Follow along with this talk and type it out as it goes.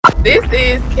This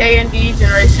is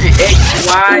KDGXYZ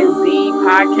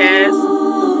Podcast.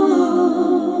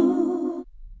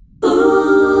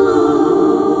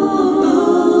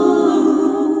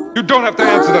 You don't have to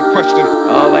answer that question.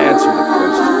 I'll answer the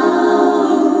question.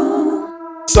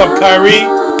 What's up, Kyrie?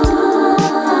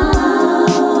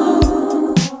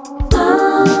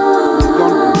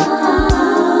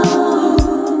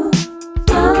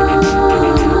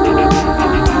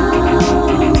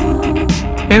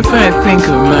 If I think of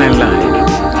my life,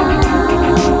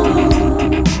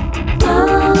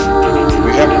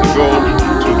 We have to go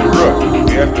to the root.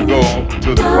 We have to go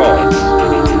to the cause.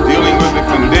 Dealing with the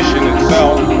condition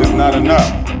itself is not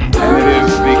enough. And it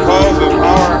is because of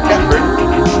our effort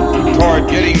toward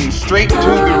getting straight to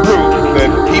the root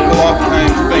that people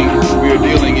oftentimes think we are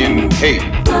dealing in hate.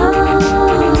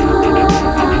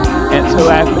 and so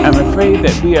I'm afraid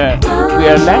that we are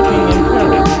lacking in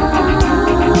courage.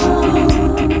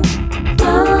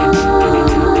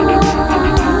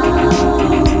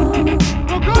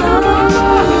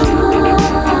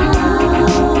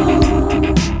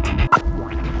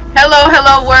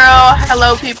 Hello world.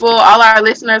 Hello people, all our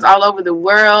listeners all over the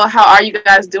world. How are you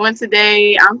guys doing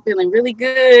today? I'm feeling really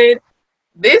good.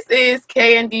 This is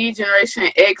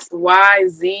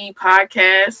KDGXYZ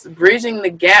Podcast, bridging the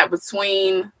gap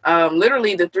between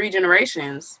literally the three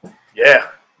generations. Yeah.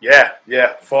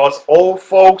 For us old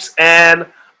folks and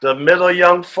the middle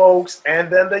young folks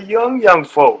and then the young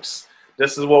folks.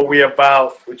 This is what we're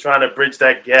about. We're trying to bridge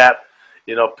that gap,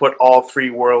 put all three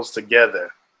worlds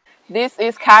together. This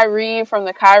is Kyrie from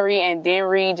the Kyrie and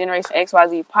Denry Gen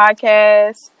XYZ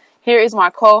Podcast. Here is my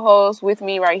co-host with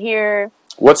me right here.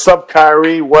 What's up,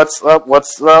 Kyrie? What's up?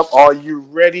 Are you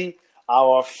ready?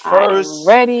 Our first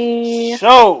ready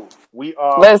show. We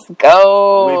are. Let's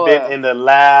go. We've been in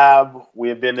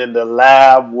the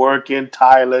lab. Working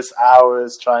tireless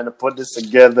hours trying to put this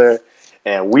together.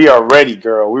 And we are ready,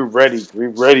 girl. We're ready.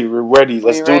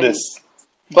 Let's do this.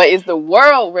 But is the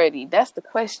world ready? That's the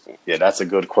question. Yeah, that's a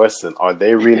good question. Are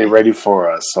they really ready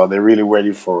for us?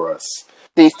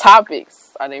 These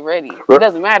topics, are they ready? It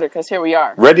doesn't matter because here we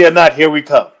are. Ready or not, here we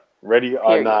come.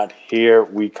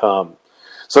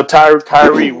 So,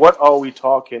 Kyrie, what are we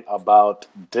talking about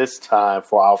this time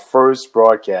for our first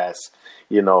broadcast?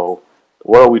 What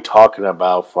are we talking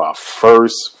about for our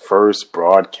first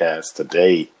broadcast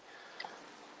today?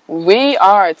 We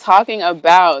are talking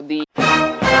about the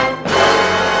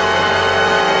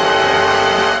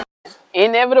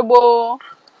inevitable,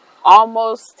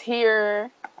 almost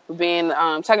here. We've been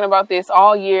talking about this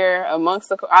all year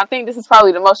I think this is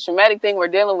probably the most traumatic thing we're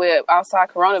dealing with outside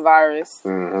coronavirus.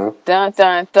 Mm-hmm. Dun,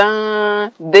 dun,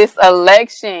 dun. This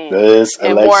election.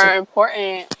 And more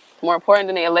important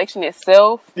than the election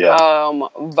itself,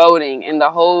 voting and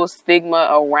the whole stigma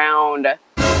around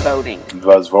voting.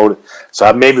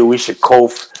 So maybe we should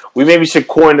coin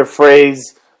the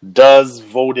phrase, does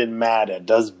voting matter?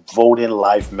 Does voting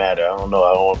life matter? I don't know.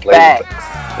 I don't want to play with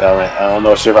that. I don't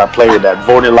know if I play with that.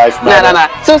 Voting life matter. No.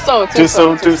 Too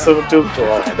soon.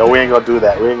 No, we ain't gonna do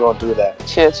that.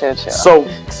 Chill.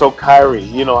 So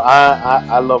Kyrie,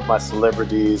 I love my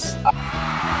celebrities.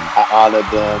 I honor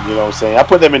them. You know what I'm saying? I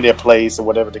put them in their place or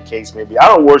whatever the case may be. I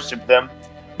don't worship them,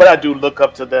 but I do look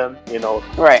up to them.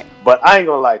 Right. But I ain't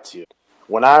gonna lie to you.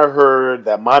 When I heard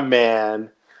that my man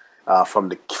from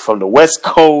the West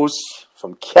Coast,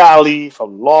 from Cali,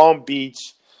 from Long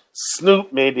Beach,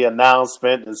 Snoop made the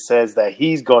announcement and says that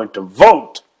he's going to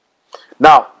vote.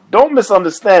 Now, don't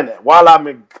misunderstand that. While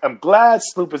I'm glad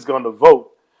Snoop is going to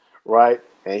vote, right?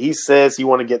 And he says he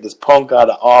want to get this punk out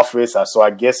of office, so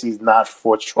I guess he's not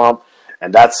for Trump,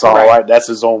 and that's all right. That's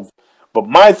his own. But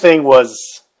my thing was,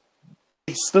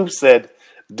 Snoop said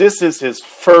this is his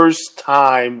first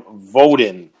time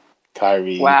voting,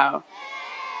 Kyrie. Wow.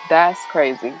 That's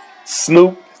crazy.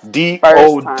 Snoop, DOWGG,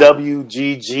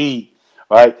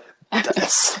 right?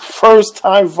 That's first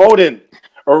time voting.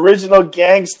 Original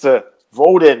gangster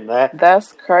voting, man.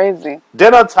 That's crazy.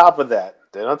 Then on top of that,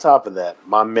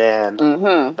 my man,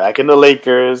 back in the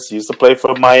Lakers, he used to play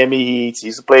for Miami Heat, he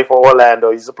used to play for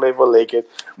Orlando, he used to play for Lakers,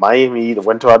 Miami Heat,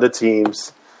 went to other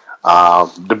teams.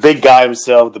 The big guy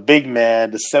himself, the big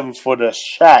man, the 7-footer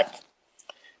Shaq.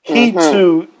 He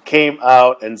too came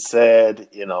out and said,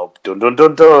 dun dun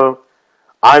dun dun,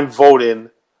 I'm voting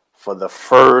for the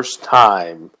first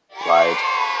time, right?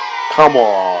 Come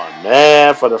on,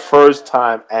 man, for the first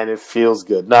time, and it feels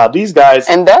good. Now, these guys...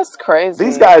 And that's crazy.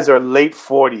 These guys are late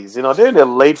 40s. They're in their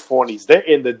late 40s. They're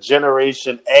in the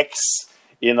Generation X,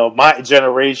 my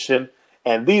generation.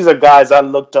 And these are guys I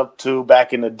looked up to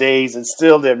back in the days, and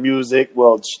still their music,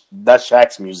 well, that's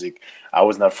Shaq's music. I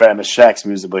was not a fan of Shaq's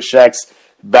music, but Shaq's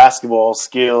basketball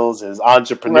skills, his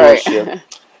entrepreneurship, Right.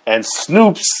 and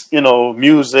Snoop's,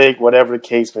 music, whatever the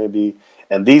case may be.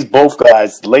 And these both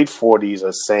guys, late 40s,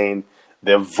 are saying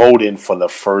they're voting for the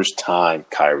first time,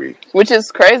 Kyrie. Which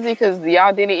is crazy because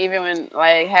y'all didn't even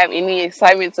have any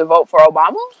excitement to vote for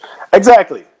Obama.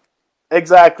 Exactly.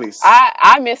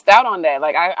 I missed out on that.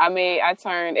 I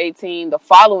turned 18 the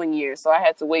following year, so I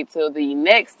had to wait till the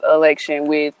next election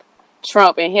with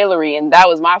Trump and Hillary, and that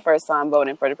was my first time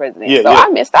voting for the president. I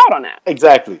missed out on that.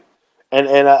 Exactly. And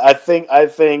I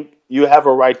think you have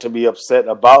a right to be upset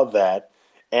about that.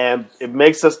 And it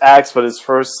makes us ask for this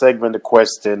first segment the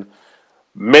question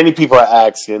many people are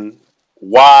asking,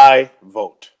 why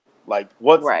vote? Like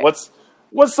what's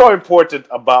so important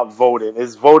about voting?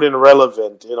 Is voting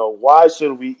relevant? Why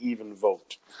should we even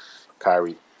vote,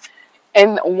 Kyrie?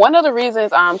 And one of the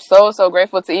reasons I'm so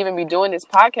grateful to even be doing this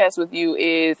podcast with you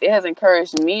is it has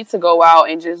encouraged me to go out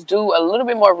and just do a little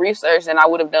bit more research than I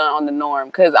would have done on the norm.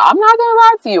 Because I'm not going to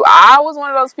lie to you. I was one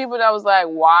of those people that was like,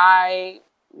 why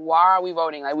are we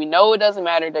voting? Like, we know it doesn't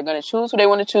matter. They're going to choose who they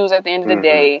want to choose at the end of the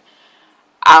day.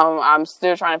 I'm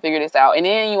still trying to figure this out. And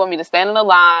then you want me to stand in the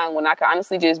line when I could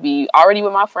honestly just be already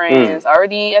with my friends,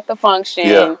 already at the function.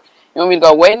 Yeah. You want me to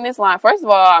go wait in this line? First of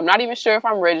all, I'm not even sure if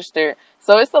I'm registered.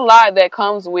 So it's a lot that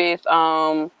comes with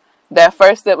that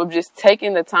first step of just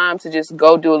taking the time to just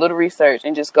go do a little research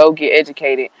and just go get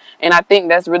educated. And I think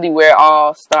that's really where it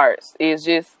all starts, is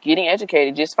just getting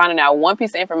educated, just finding out one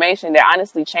piece of information that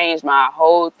honestly changed my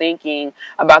whole thinking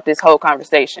about this whole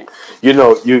conversation.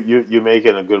 You're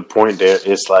making a good point there.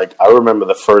 It's like, I remember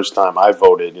the first time I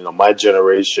voted, my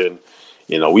generation,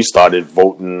 we started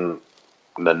voting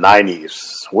in the 90s.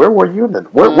 Where were you then?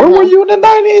 Where were you in the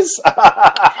 90s?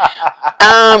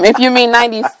 If you mean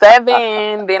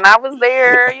 97, then I was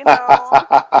there,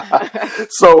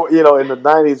 So, in the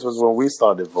 90s was when we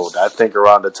started voting. I think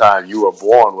around the time you were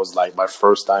born was like my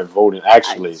first time voting,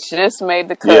 actually. I just made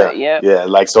the cut, Yeah,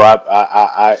 so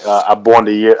I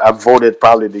voted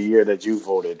probably the year that you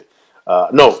voted.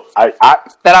 That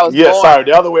I was born. Sorry,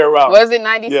 the other way around. Was it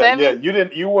 97? Yeah, you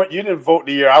didn't vote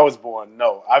the year I was born.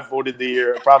 No, I voted the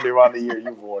year probably around the year you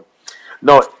were born.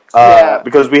 No,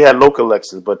 because we had local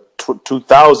elections, but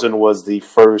 2000 was the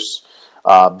first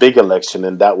big election,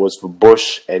 and that was for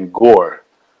Bush and Gore.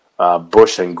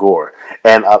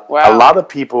 And a lot of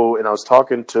people, and I was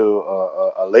talking to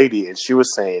a lady, and she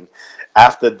was saying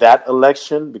after that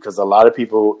election, because a lot of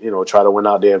people, try to went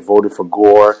out there and voted for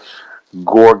Gore.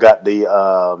 Gore got the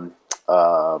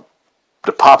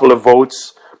popular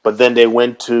votes, but then they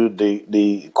went to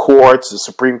the courts, the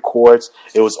Supreme Courts.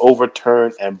 It was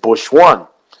overturned, and Bush won.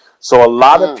 So a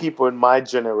lot of people in my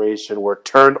generation were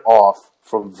turned off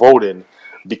from voting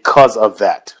because of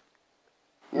that.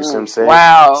 You see what I'm saying?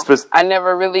 Wow. I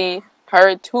never really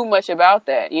heard too much about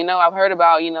that. I've heard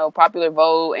about, popular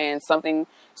vote and something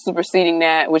superseding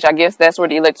that, which I guess that's where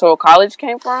the Electoral College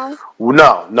came from?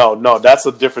 No. That's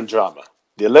a different drama.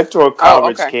 The Electoral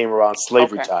College came around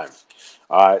slavery time.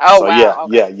 All right. Oh, so wow.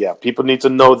 Yeah. People need to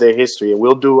know their history, and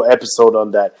we'll do an episode on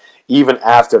that even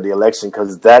after the election,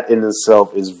 because that in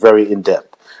itself is very in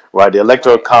depth. Right. The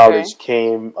Electoral College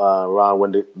came around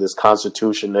when this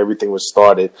Constitution and everything was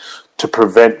started to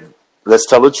prevent. Let's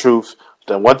tell the truth.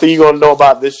 The one thing you're gonna know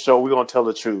about this show, we're gonna tell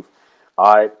the truth.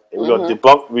 All right. We're gonna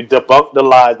debunk the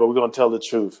lies, but we're gonna tell the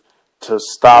truth to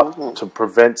stop to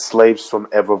prevent slaves from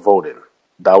ever voting.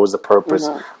 That was the purpose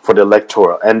for the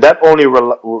electoral, and that only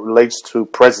relates to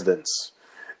presidents.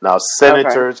 Now,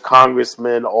 senators,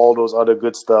 congressmen, all those other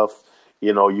good stuff,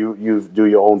 you do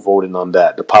your own voting on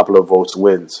that. The popular votes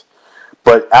wins.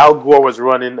 But Al Gore was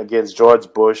running against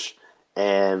George Bush,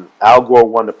 and Al Gore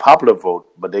won the popular vote,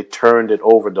 but they turned it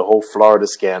over, the whole Florida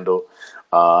scandal.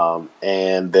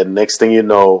 And then next thing you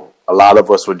know, a lot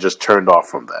of us were just turned off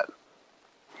from that.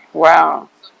 Wow.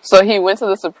 So he went to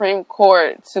the Supreme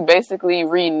Court to basically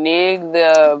renege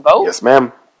the vote? Yes,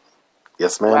 ma'am.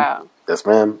 Wow. Yes,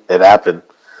 ma'am. It happened.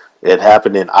 It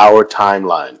happened in our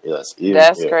timeline. Yes.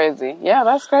 That's crazy. Yeah,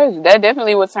 that's crazy. That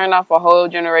definitely would turn off a whole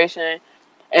generation.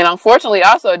 And unfortunately,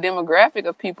 also a demographic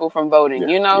of people from voting,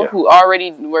 who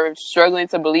already were struggling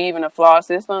to believe in a flawed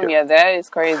system. Yeah, that is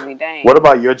crazy. Dang. What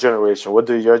about your generation? What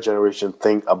does your generation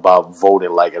think about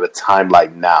voting like at a time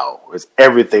like now? It's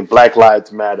everything. Black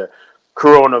Lives Matter,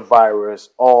 coronavirus,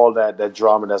 all that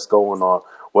drama that's going on.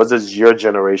 What does your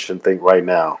generation think right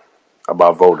now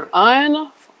about voting?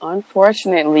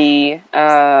 Unfortunately,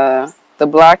 the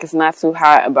block is not too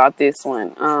hot about this one.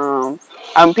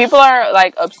 People are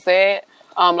upset.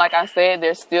 Like I said,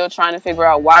 they're still trying to figure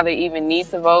out why they even need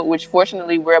to vote, which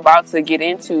fortunately we're about to get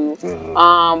into.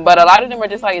 But a lot of them are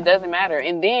just like, it doesn't matter.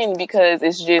 And then because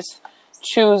it's just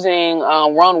choosing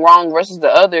one wrong versus the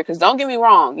other. Because don't get me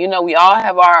wrong, you know, we all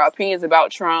have our opinions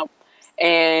about Trump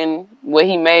and what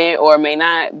he may or may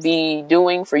not be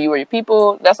doing for you or your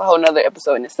people. That's a whole nother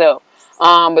episode in itself.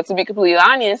 But to be completely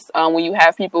honest, when you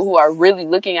have people who are really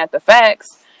looking at the facts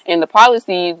and the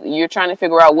policies, you're trying to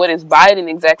figure out what is Biden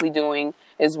exactly doing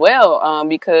as well.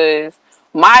 Because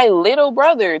my little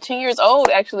brother, 10 years old,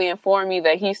 actually informed me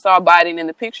that he saw Biden in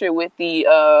the picture with the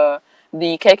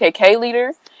KKK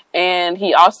leader. And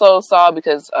he also saw,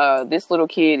 because this little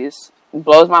kid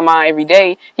blows my mind every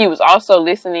day, he was also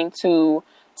listening to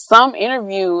some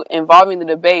interview involving the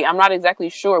debate. I'm not exactly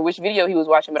sure which video he was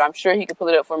watching, but I'm sure he could pull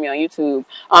it up for me on YouTube.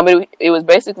 It was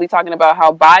basically talking about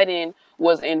how Biden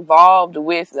was involved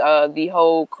with the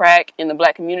whole crack in the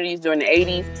black communities during the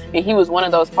 80s, and he was one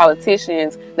of those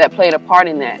politicians that played a part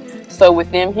in that. So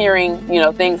with them hearing, you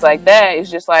know, things like that,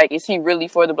 it's just like, is he really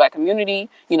for the black community?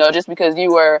 You know, just because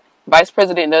you were vice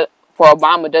president for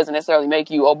Obama doesn't necessarily make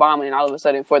you Obama and all of a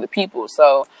sudden for the people.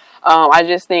 So I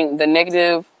just think the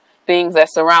negative things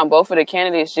that surround both of the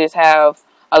candidates just have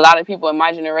a lot of people in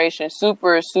my generation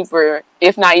super,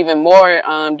 if not even more,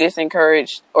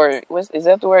 discouraged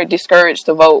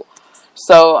to vote.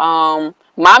 So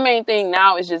my main thing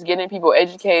now is just getting people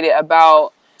educated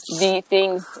about the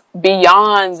things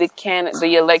beyond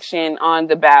the election on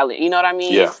the ballot. You know what I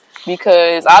mean? Yeah.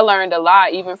 Because I learned a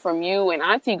lot even from you and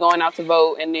Auntie going out to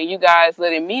vote, and then you guys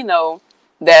letting me know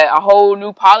that a whole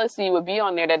new policy would be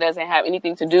on there that doesn't have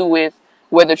anything to do with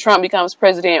whether Trump becomes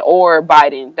president or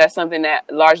Biden. That's something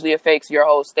that largely affects your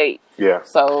whole state. Yeah.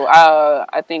 So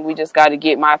I think we just got to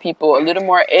get my people a little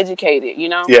more educated, you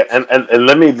know? Yeah, and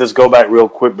let me just go back real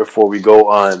quick before we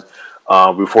go on,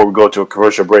 before we go to a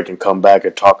commercial break and come back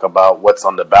and talk about what's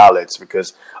on the ballots,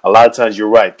 because a lot of times you're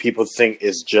right. People think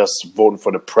it's just voting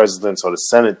for the presidents or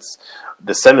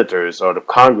the senators or the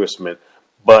congressmen,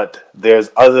 but there's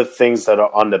other things that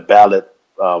are on the ballot,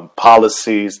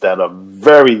 policies that are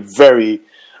very, very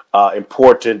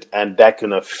important and that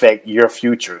can affect your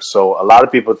future. So a lot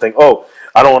of people think, oh,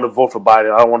 I don't want to vote for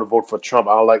Biden, I don't want to vote for Trump,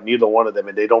 I don't like neither one of them,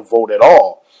 and they don't vote at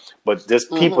all. But there's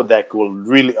people that will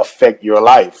really affect your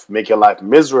life, make your life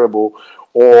miserable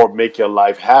or make your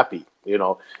life happy, you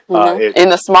know. In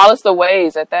the smallest of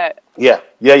ways at that. Yeah,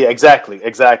 exactly.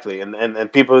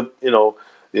 And people,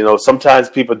 sometimes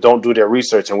people don't do their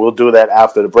research, and we'll do that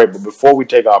after the break. But before we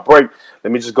take our break,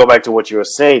 let me just go back to what you were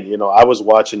saying. You know, I was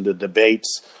watching the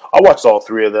debates. I watched all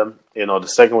three of them. You know, the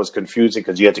second was confusing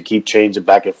because you had to keep changing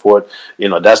back and forth. You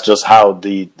know, that's just how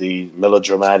the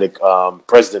melodramatic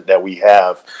president that we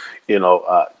have,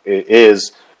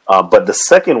 is. But the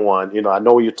second one, you know, I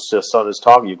know your son is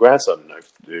talking, your grandson,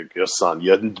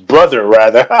 your brother,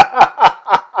 rather.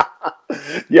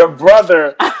 Your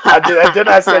brother.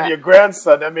 I said your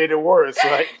grandson. That made it worse,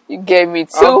 right? You gave me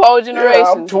two whole generations.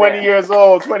 Yeah, I'm 20 years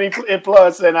old, 20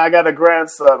 plus, and I got a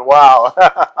grandson. Wow.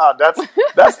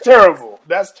 That's terrible.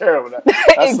 That's terrible. That's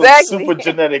exactly. Some super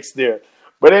genetics there.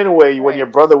 But anyway, when your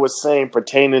brother was saying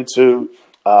pertaining to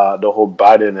the whole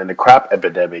Biden and the crap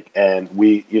epidemic, and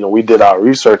we did our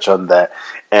research on that,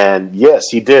 and yes,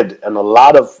 he did, and a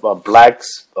lot of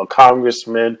blacks,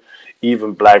 congressmen,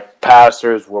 even black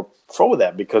pastors were for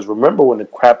that, because remember when the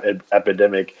crap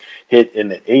epidemic hit in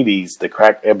the 80s, the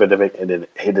crack epidemic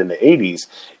hit in the 80s,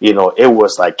 you know, it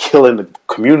was like killing the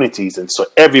communities, and so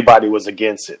everybody was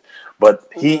against it. But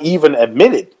he even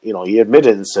admitted,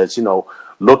 and says,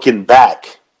 looking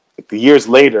back years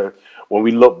later, when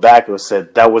we look back and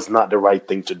said that was not the right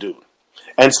thing to do.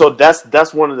 And so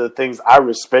that's one of the things I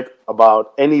respect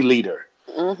about any leader.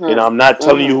 Mm-hmm. I'm not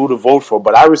telling you who to vote for,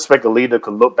 but I respect a leader who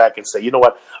can look back and say, you know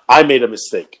what, I made a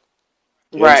mistake.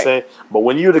 You know what I'm saying? But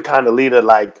when you're the kind of leader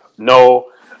like,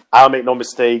 no, I'll make no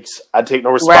mistakes, I take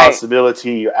no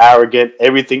responsibility, you're arrogant,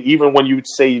 everything, even when you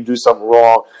say you do something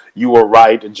wrong, you were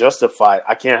right and justified,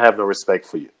 I can't have no respect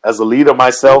for you. As a leader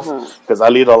myself, because I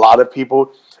lead a lot of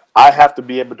people, I have to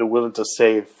be able to willing to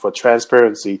say for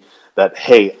transparency that,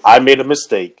 hey, I made a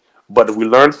mistake, but we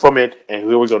learned from it and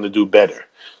we were going to do better.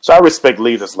 So I respect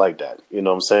leaders like that. You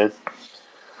know what I'm saying?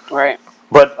 Right.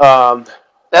 But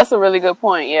that's a really good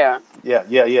point. Yeah.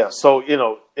 Yeah. So,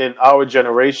 in our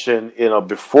generation,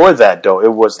 before that, though,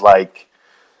 it was like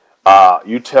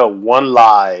you tell one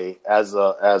lie as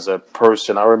a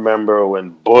person. I remember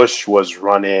when Bush was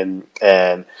running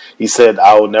and he said,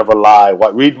 I will never lie.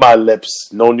 Read my lips,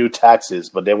 no new taxes.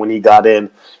 But then when he got in,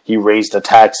 he raised the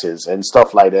taxes and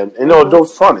stuff like that. And, it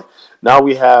was funny. Now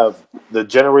we have the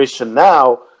generation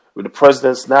now with the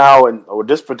presidents now, or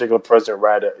this particular president,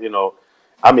 rather,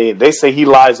 they say he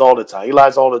lies all the time. He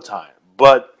lies all the time.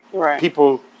 But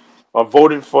people are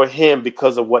voting for him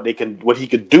because of what he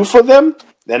could do for them,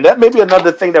 and that may be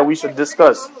another thing that we should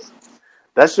discuss.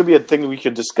 That should be a thing we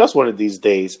could discuss one of these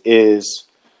days. Is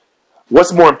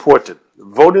what's more important,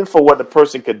 voting for what the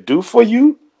person could do for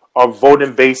you, or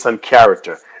voting based on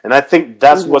character? And I think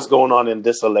that's what's going on in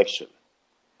this election.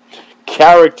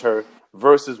 Character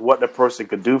versus what the person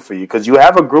could do for you. Because you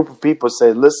have a group of people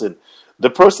say, listen, the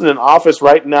person in office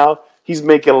right now, he's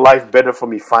making life better for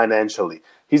me financially.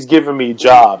 He's giving me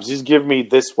jobs. He's giving me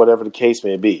this, whatever the case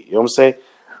may be. You know what I'm saying?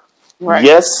 Right.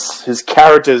 Yes, his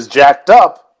character is jacked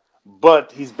up,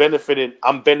 but he's benefiting.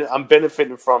 I'm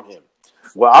benefiting from him.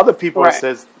 Well, other people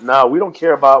says, no, we don't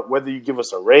care about whether you give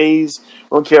us a raise.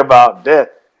 We don't care about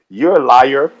that. You're a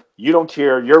liar. You don't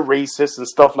care. You're racist and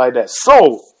stuff like that.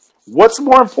 So what's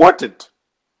more important?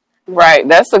 Right.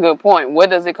 That's a good point. What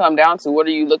does it come down to? What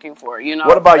are you looking for? You know.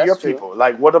 What about your people?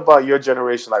 Like, what about your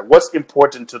generation? Like, what's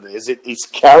important to them? Is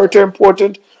character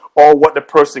important, or what the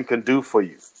person can do for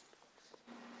you?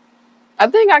 I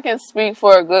think I can speak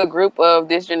for a good group of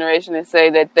this generation and say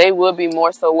that they will be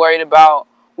more so worried about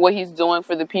what he's doing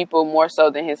for the people more so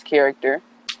than his character.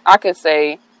 I could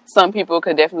say some people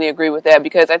could definitely agree with that,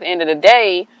 because at the end of the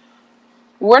day,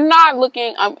 we're not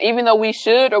looking, even though we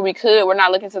should or we could, we're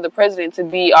not looking to the president to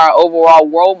be our overall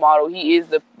role model. He is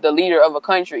the leader of a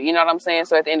country. You know what I'm saying?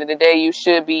 So at the end of the day, you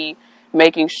should be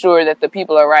making sure that the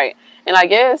people are right. And I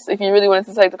guess if you really wanted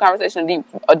to take the conversation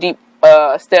a deep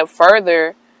step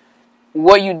further,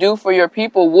 what you do for your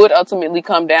people would ultimately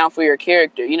come down for your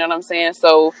character. You know what I'm saying?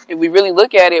 So if we really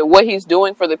look at it, what he's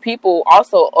doing for the people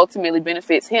also ultimately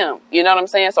benefits him. You know what I'm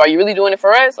saying? So are you really doing it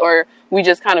for us, or we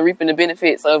just kind of reaping the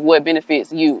benefits of what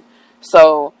benefits you?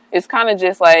 So it's kind of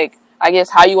just like, I guess,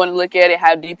 how you want to look at it,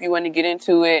 how deep you want to get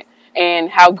into it, and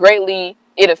how greatly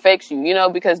it affects you, you know,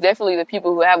 because definitely the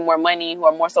people who have more money, who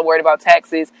are more so worried about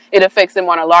taxes, it affects them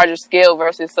on a larger scale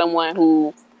versus someone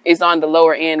who is on the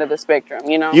lower end of the spectrum,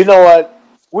 you know? You know what?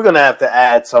 We're going to have to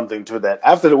add something to that.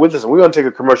 Listen, we're going to take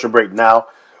a commercial break now.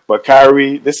 But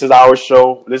Kyrie, this is our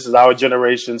show. This is our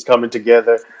generations coming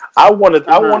together. I want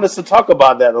us to talk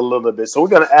about that a little bit. So we're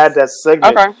going to add that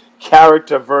segment,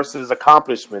 character versus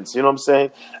accomplishments. You know what I'm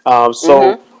saying?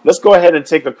 So let's go ahead and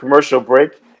take a commercial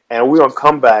break, and we're going to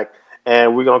come back,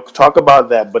 and we're going to talk about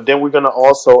that. But then we're going to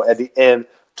also, at the end,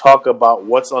 talk about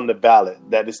what's on the ballot.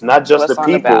 That it's not just the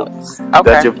people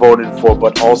that you're voting for,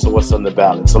 but also what's on the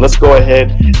ballot. So let's go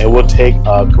ahead and we'll take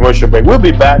a commercial break. We'll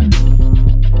be back.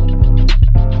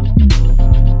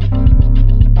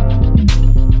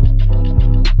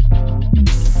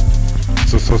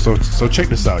 So check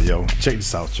this out, yo. Check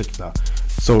this out.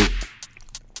 So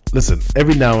listen,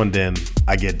 every now and then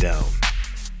I get down.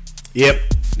 Yep,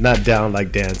 not down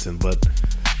like dancing, but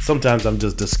sometimes I'm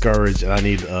just discouraged and I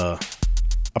need a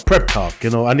prep talk. You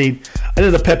know, I need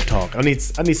a pep talk. I need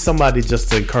somebody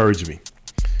just to encourage me.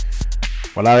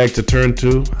 What I like to turn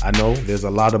to, I know there's a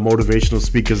lot of motivational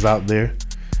speakers out there,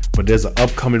 but there's an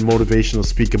upcoming motivational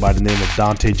speaker by the name of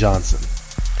Dante Johnson.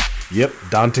 Yep,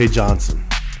 Dante Johnson.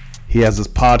 He has his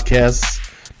podcast.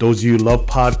 Those of you who love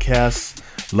podcasts,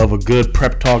 love a good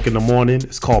prep talk in the morning.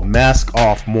 It's called Mask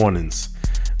Off Mornings.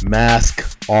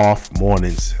 Mask Off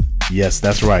Mornings. Yes,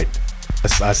 that's right.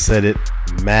 I said it.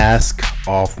 Mask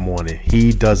Off Morning.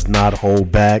 He does not hold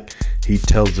back. He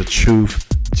tells the truth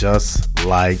just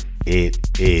like it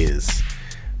is.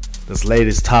 This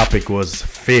latest topic was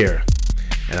fear.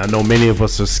 And I know many of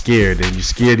us are scared. And you're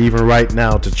scared even right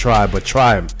now to try. But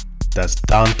try him. That's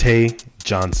Dante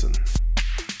Johnson.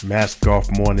 Mask Off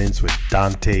Mornings with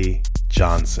Dante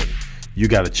Johnson. You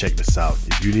got to check this out.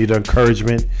 If you need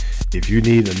encouragement, if you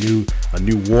need a new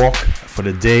walk for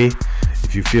the day,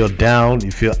 if you feel down,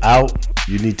 you feel out,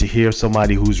 you need to hear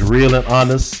somebody who's real and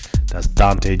honest. That's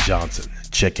Dante Johnson.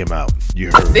 Check him out.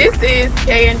 You heard. This is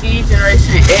Gen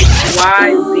XYZ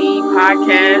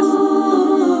Podcast.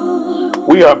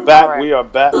 We are back. Right. We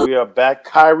are back.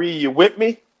 Kyrie, you with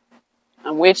me?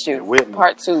 I'm with you. With me.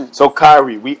 Part 2. So,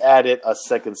 Kyrie, we added a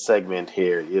second segment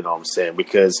here, you know what I'm saying?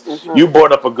 Because you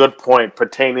brought up a good point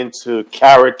pertaining to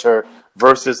character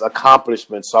versus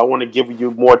accomplishment. So I want to give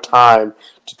you more time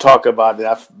to talk about it.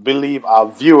 I believe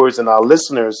our viewers and our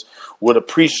listeners would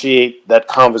appreciate that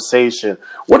conversation.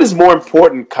 What is more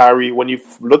important, Kyrie, when you're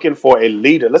looking for a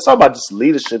leader? Let's talk about just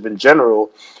leadership in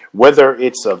general, whether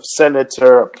it's a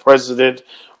senator, a president,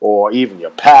 or even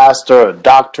your pastor, a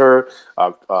doctor,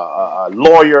 a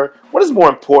lawyer. What is more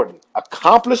important?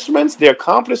 Their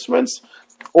accomplishments,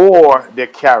 or their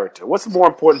character? What's more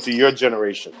important to your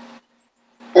generation?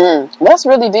 That's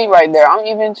really deep right there. I'm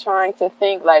even trying to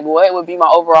think like what would be my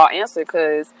overall answer,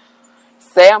 because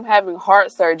say I'm having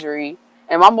heart surgery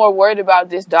am I more worried about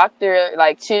this doctor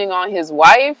like cheating on his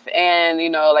wife and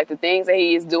like the things that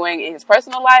he is doing in his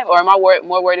personal life, or am I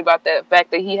more worried about the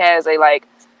fact that he has a like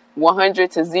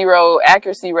 100 to 0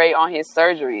 accuracy rate on his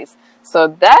surgeries? So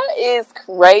that is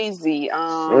crazy.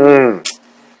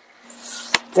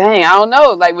 Dang, I don't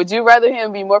know. Like, would you rather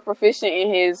him be more proficient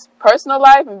in his personal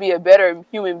life and be a better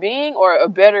human being, or a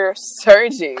better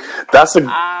surgeon? That's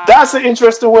an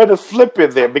interesting way to flip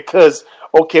it there, because,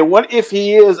 okay, what if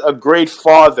he is a great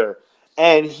father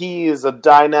and he is a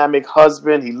dynamic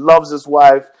husband, he loves his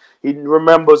wife, he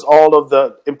remembers all of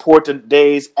the important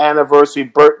days, anniversary,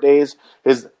 birthdays,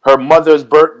 her mother's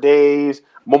birthdays,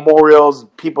 memorials,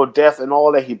 people death, and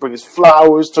all that. He brings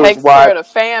flowers to his wife, care of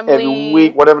the family, every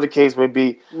week, whatever the case may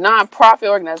be. Non-profit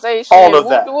organization, all of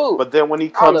that. But then when he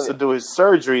comes to do his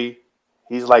surgery,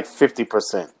 he's like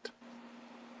 50%.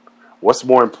 What's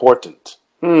more important?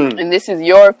 And this is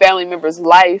your family member's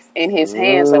life in his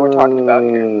hands that we're talking about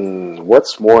here.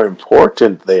 What's more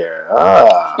important there?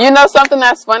 Something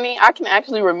that's funny? I can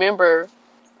actually remember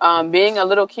being a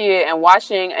little kid and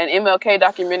watching an MLK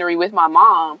documentary with my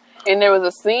mom, and there was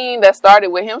a scene that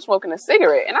started with him smoking a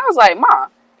cigarette, and I was like, "Ma,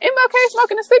 MLK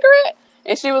smoking a cigarette?"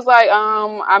 And she was like,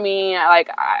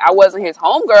 I wasn't his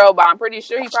homegirl, but I'm pretty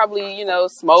sure he probably,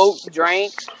 smoked,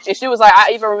 drank. And she was like,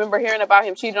 I even remember hearing about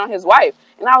him cheating on his wife.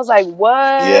 And I was like,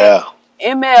 what? Yeah.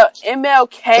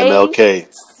 MLK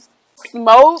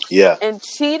smoked and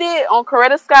cheated on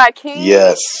Coretta Scott King?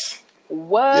 Yes.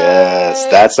 What?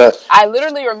 Yes, I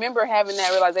literally remember having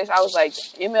that realization. I was like,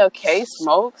 MLK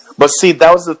smokes? But see,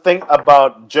 that was the thing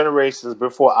about generations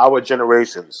before our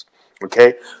generations.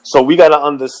 Okay, so we got to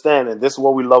understand, and this is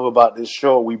what we love about this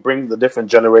show. We bring the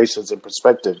different generations in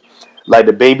perspective, like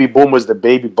the baby boomers, the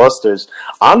baby busters.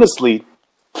 Honestly,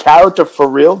 character for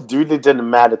real really didn't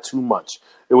matter too much.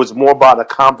 It was more about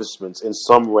accomplishments in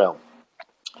some realm.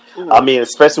 I mean,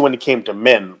 especially when it came to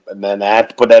men. And then I had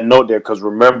to put that note there because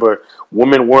remember,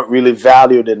 women weren't really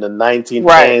valued in the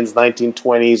 1910s,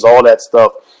 1920s, all that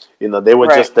stuff. They were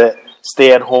just that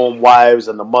stay-at-home wives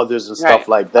and the mothers and stuff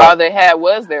like that. All they had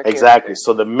was their character. Exactly.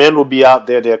 So the men will be out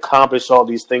there, they accomplish all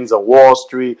these things on Wall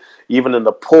Street, even in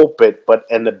the pulpit, but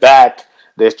in the back,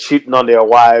 they're cheating on their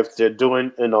wives, they're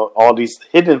doing, all these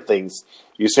hidden things.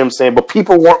 You see what I'm saying? But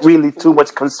people weren't really too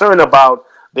much concerned about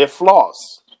their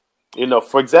flaws.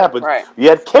 For example, you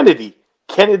had Kennedy.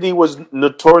 Kennedy was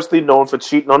notoriously known for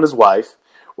cheating on his wife,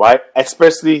 right?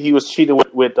 Especially he was cheating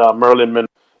with Marilyn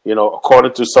Monroe,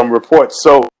 according to some reports.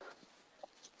 So,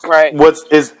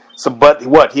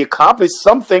 but he accomplished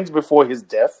some things before his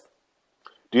death.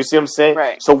 Do you see what I'm saying?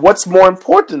 Right. So what's more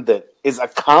important then? Is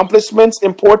accomplishments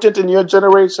important in your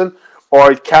generation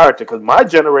or character? Because my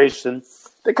generation,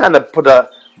 they kind of put a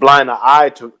blind eye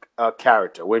to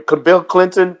character. When Bill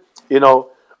Clinton,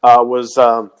 was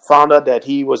found out that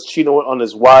he was cheating on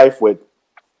his wife with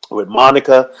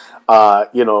Monica,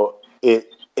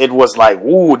 it was like,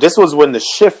 ooh, this was when the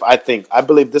shift, I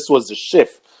believe this was the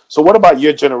shift. So what about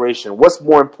your generation? What's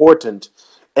more important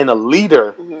in a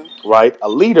leader, right? A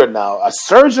leader now. A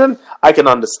surgeon, I can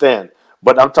understand.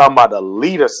 But I'm talking about a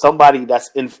leader, somebody that's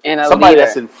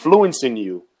that's influencing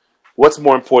you. What's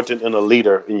more important in a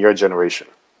leader in your generation?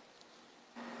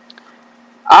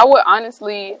 I would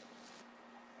honestly,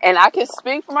 and I can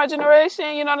speak for my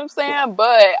generation, you know what I'm saying?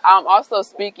 But I'm also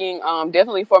speaking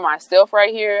definitely for myself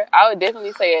right here. I would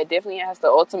definitely say it definitely has to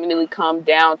ultimately come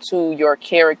down to your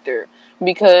character.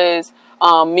 Because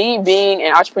me being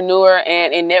an entrepreneur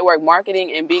and in network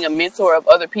marketing and being a mentor of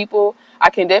other people, I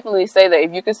can definitely say that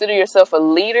if you consider yourself a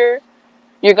leader,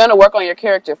 you're going to work on your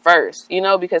character first,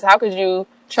 because how could you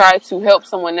try to help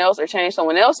someone else or change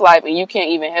someone else's life and you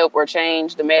can't even help or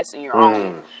change the mess in your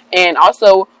own? And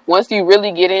also, once you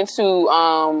really get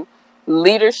into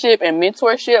leadership and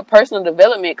mentorship, personal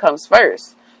development comes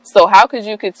first. So how could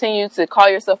you continue to call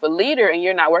yourself a leader and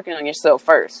you're not working on yourself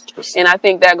first? And I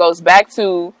think that goes back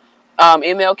to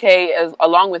MLK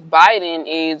along with Biden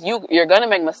is you're going to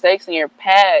make mistakes in your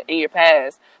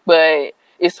past, but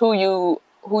it's who you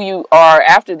are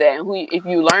after that, and if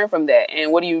you learn from that,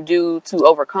 and what do you do to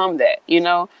overcome that,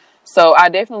 So I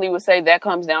definitely would say that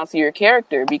comes down to your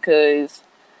character, because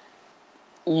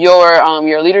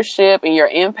your leadership and your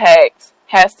impact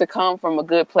has to come from a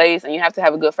good place, and you have to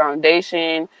have a good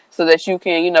foundation so that you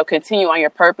can, continue on your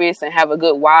purpose and have a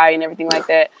good why and everything like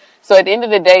that. So at the end of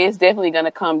the day, it's definitely going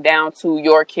to come down to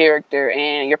your character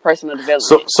and your personal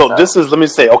development. So this is, let me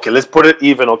say, okay, let's put it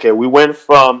even. Okay, we went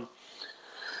from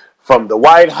the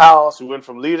White House, we went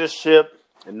from leadership,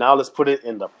 and now let's put it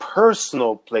in the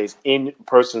personal place, in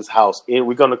person's house.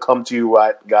 We're going to come to you,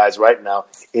 guys, right now,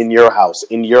 in your house,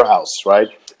 right?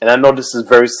 And I know this is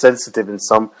very sensitive in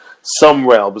some some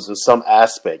realms in some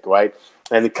aspect, right?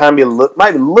 And it might be a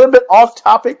little bit off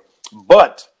topic,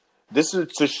 but this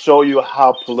is to show you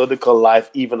how political life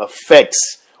even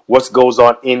affects what goes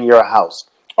on in your house.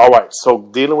 All right, so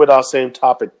dealing with our same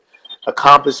topic,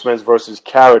 accomplishments versus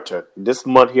character. This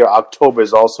month here, October,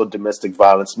 is also Domestic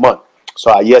Violence Month.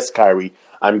 So yes, Kyrie,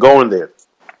 I'm going there.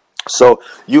 So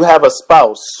you have a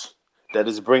spouse that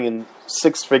is bringing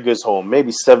 6 figures home,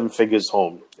 maybe 7 figures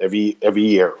home every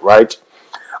year, right?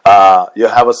 You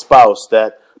have a spouse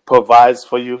that provides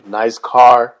for you, nice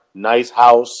car, nice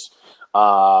house.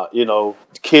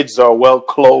 Kids are well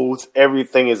clothed.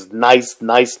 Everything is nice.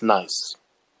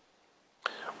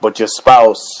 But your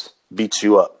spouse beats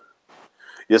you up.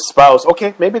 Your spouse,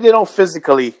 okay, maybe they don't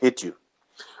physically hit you,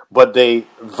 but they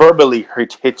verbally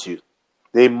hit you.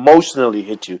 They emotionally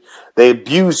hit you. They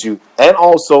abuse you. And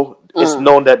also, it's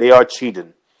known that they are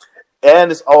cheating.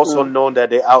 And it's also known that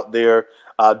they're out there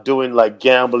doing like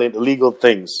gambling, illegal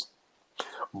things.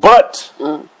 But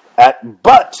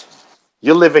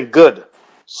you're living good.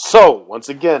 So, once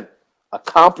again,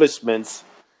 accomplishments,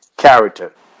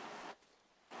 character.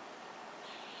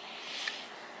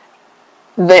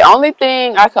 The only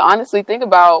thing I could honestly think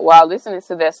about while listening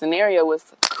to that scenario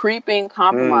was creeping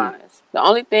compromise. The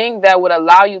only thing that would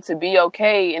allow you to be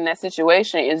okay in that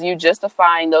situation is you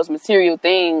justifying those material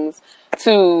things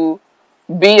to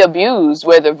be abused,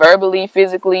 whether verbally,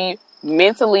 physically,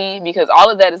 mentally, because all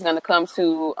of that is going to come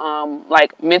to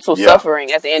mental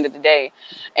suffering at the end of the day.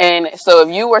 And so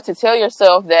if you were to tell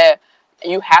yourself that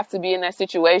you have to be in that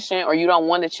situation or you don't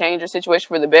want to change your situation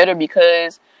for the better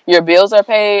because your bills are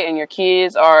paid and your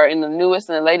kids are in the newest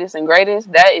and the latest and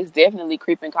greatest, that is definitely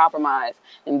creeping compromise.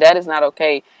 And that is not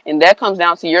okay. And that comes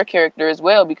down to your character as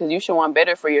well, because you should want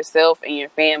better for yourself and your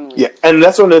family. Yeah, and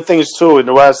that's one of the things too. And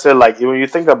what I said, like when you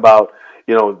think about,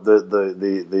 we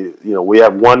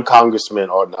have one congressman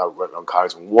or not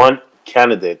congressman, one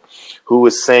candidate who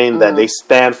is saying that they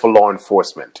stand for law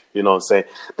enforcement. You know what I'm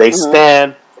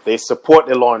saying? They support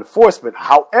the law enforcement.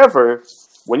 However,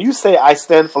 when you say I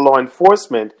stand for law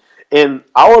enforcement, in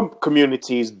our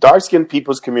communities, dark-skinned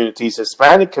people's communities,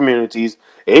 Hispanic communities,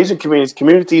 Asian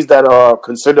communities that are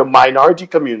considered minority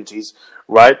communities,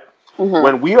 right?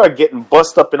 When we are getting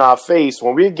bust up in our face,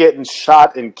 when we're getting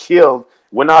shot and killed,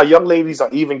 when our young ladies are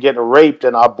even getting raped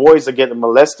and our boys are getting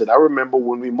molested. I remember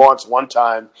when we marched one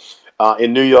time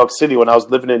in New York City, when I was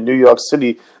living in New York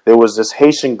City, there was this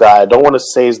Haitian guy. I don't want to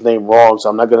say his name wrong, so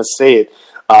I'm not going to say it.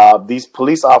 These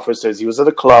police officers, he was at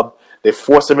a club, they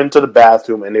forced him into the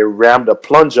bathroom and they rammed a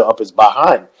plunger up his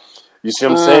behind. You see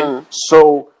what I'm saying?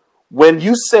 So when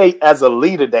you say as a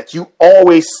leader that you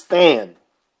always stand,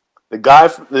 the guy,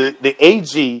 the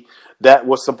AG that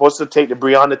was supposed to take the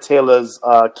Breonna Taylor's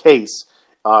case,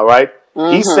 right?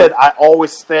 He said, I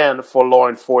always stand for law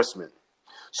enforcement.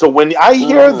 So when I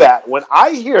hear that,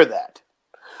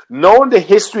 knowing the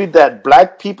history that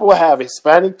black people have,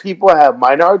 Hispanic people have,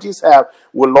 minorities have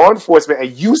with law enforcement,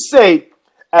 and you say,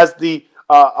 as the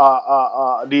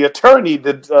attorney,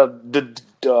 the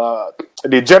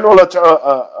general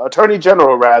attorney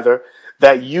general, rather,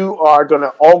 that you are going to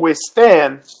always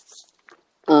stand.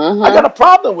 I got a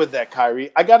problem with that,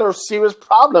 Kyrie. I got a serious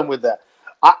problem with that.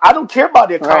 I don't care about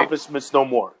the accomplishments no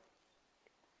more.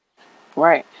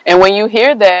 Right. And when you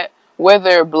hear that,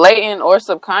 whether blatant or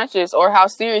subconscious or how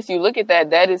serious you look at that,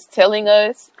 that is telling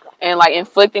us and like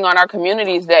inflicting on our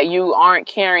communities that you aren't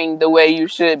caring the way you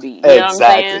should be. You know what I'm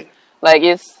saying? Like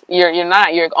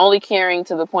you're only caring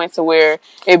to the point to where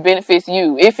it benefits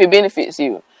you, if it benefits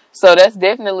you. So that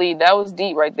was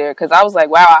deep right there. Cause I was like,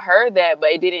 wow, I heard that, but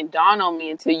it didn't dawn on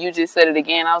me until you just said it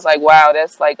again. I was like, wow,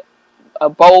 that's like a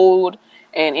bold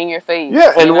and in your face.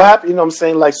 Yeah. And what happened, you know what I'm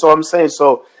saying? Like, so I'm saying,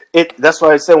 that's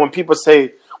why I said when people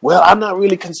say, well, I'm not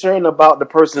really concerned about the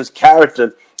person's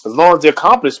character as long as the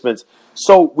accomplishments.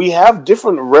 So we have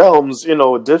different realms,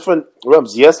 different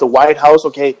realms. Yes, the White House,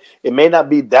 okay, it may not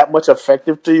be that much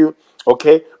effective to you,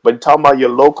 okay, but talking about your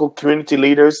local community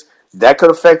leaders, that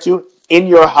could affect you in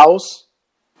your house,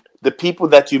 the people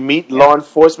that you meet, law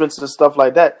enforcement and stuff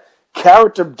like that.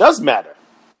 Character does matter,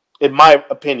 in my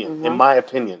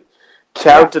opinion.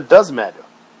 Character does matter.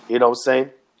 You know what I'm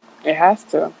saying? It has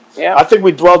to. Yeah. I think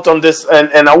we dwelt on this,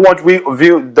 and I want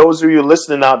those of you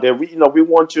listening out there. We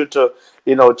want you to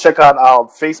check out our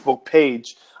Facebook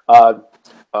page. Our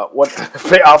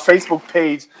Facebook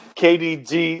page,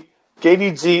 KDGXYZ.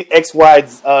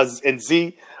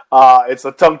 It's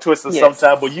a tongue twister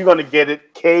sometimes, but you're gonna get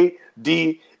it.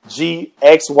 KDGXYZ,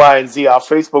 our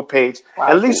Facebook page,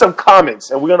 and leave some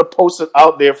comments, and we're gonna post it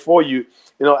out there for you.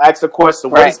 Ask the question: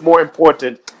 what is more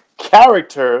important,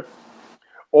 character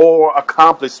or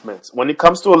accomplishments. When it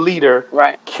comes to a leader,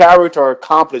 right, character or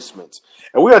accomplishments.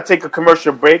 And we're going to take a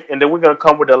commercial break, and then we're going to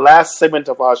come with the last segment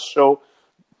of our show,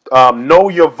 Know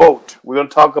Your Vote. We're going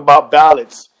to talk about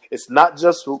ballots. It's not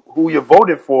just who you're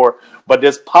voting for, but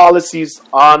there's policies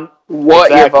on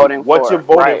what you're voting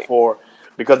for,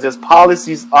 because there's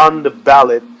policies on the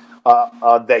ballot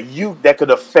that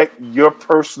could affect your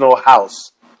personal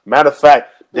house. Matter of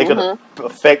fact, they could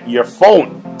affect your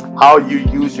phone, how you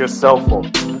use your cell phone.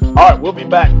 All right, we'll be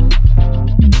back.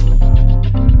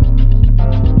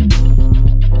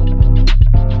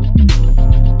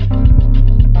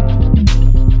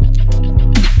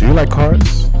 Do you like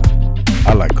cars?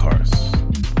 I like cars.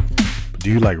 But do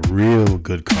you like real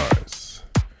good cars?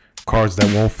 Cars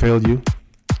that won't fail you?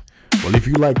 Well, if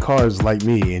you like cars like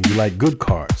me and you like good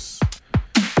cars,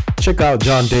 check out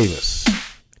John Davis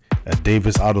at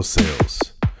Davis Auto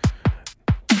Sales,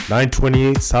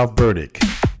 928 South Burdick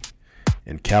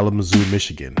in Kalamazoo,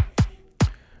 Michigan.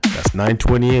 That's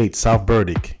 928 South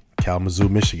Burdick, Kalamazoo,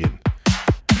 Michigan.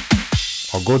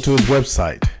 Or go to his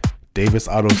website, Davis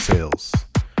Auto Sales.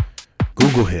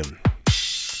 Google him,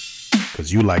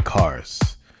 because you like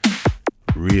cars.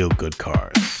 Real good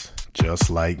cars, just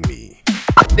like me.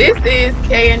 This is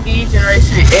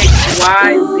KDGXYZ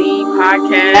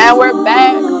Podcast. And we're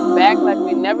back like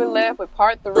we never left with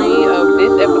part 3 of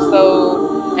this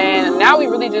episode. And now we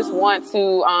really just want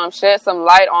to shed some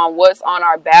light on what's on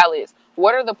our ballots.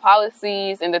 What are the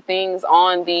policies and the things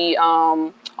on the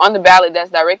ballot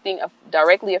that's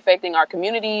directly affecting our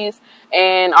communities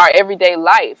and our everyday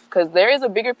life? Because there is a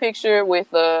bigger picture with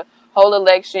the whole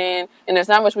election, and there's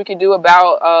not much we can do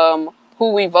about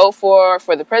who we vote for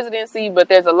the presidency, but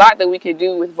there's a lot that we could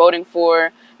do with voting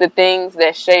for the things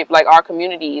that shape like our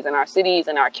communities and our cities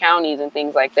and our counties and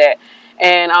things like that.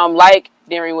 And like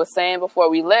Denry was saying before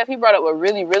we left, he brought up a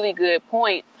really, really good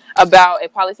point about a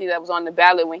policy that was on the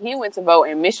ballot when he went to vote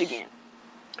in Michigan.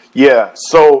 Yeah,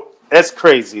 so that's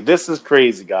crazy. This is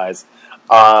crazy, guys.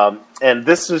 And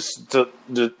this is to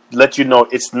let you know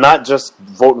it's not just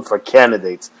voting for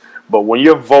candidates, but when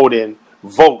you're voting,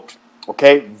 vote.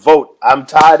 Okay, vote. I'm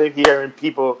tired of hearing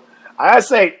people, I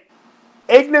say,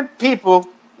 ignorant people,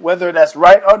 whether that's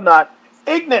right or not,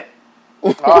 ignorant.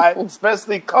 All right,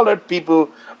 especially colored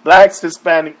people, blacks,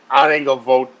 Hispanic. I ain't gonna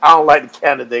vote. I don't like the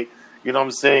candidate. You know what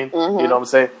I'm saying? You know what I'm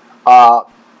saying?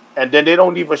 And then they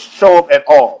don't even show up at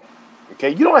all. Okay,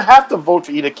 you don't have to vote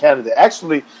for either candidate.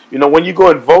 Actually, when you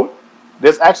go and vote,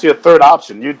 there's actually a third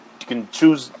option. You can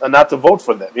choose not to vote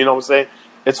for them. You know what I'm saying?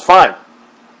 It's fine.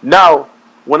 Now,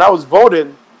 when I was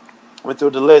voting, went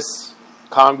through the list,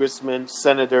 congressmen,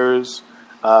 senators,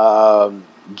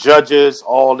 judges,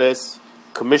 all this,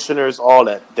 commissioners, all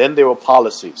that. Then there were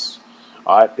policies.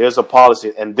 All right, there's a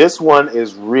policy. And this one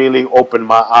is really opened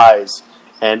my eyes.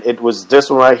 And it was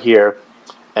this one right here.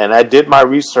 And I did my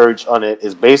research on it.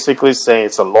 It's basically saying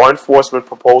it's a law enforcement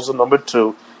proposal number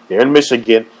 2 here in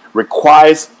Michigan,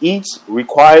 requires a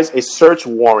search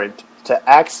warrant to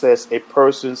access a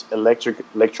person's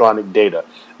electronic data.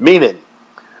 Meaning,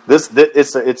 it's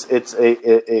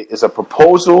a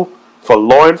proposal for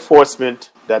law enforcement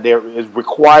that there is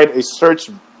required a search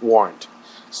warrant.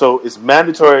 So it's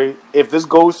mandatory. If this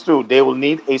goes through, they will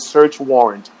need a search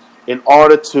warrant in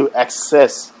order to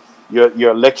access your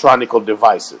electronic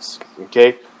devices.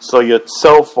 Okay, so your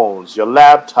cell phones, your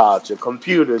laptops, your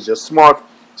computers, your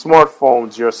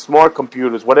smartphones, your smart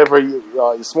computers, whatever,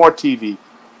 your smart TV.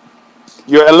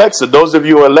 Your Alexa, those of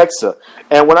you Alexa.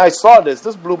 And when I saw this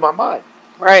blew my mind.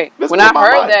 Right. When I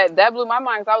heard that blew my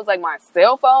mind, because I was like, my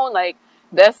cell phone? Like,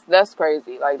 that's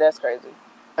crazy. Like, that's crazy.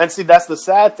 And see, that's the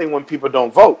sad thing when people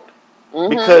don't vote.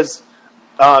 Because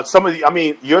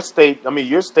your state,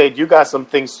 you got some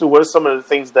things too. What are some of the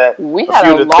things that... We had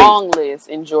a long list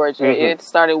in Georgia. It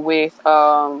started with,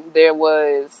 there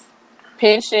was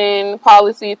pension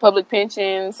policy, public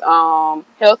pensions,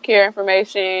 healthcare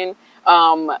information,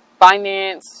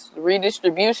 finance,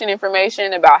 redistribution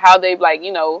information about how they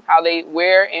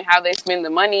where and how they spend the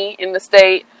money in the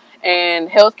state, and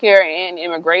healthcare and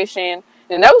immigration.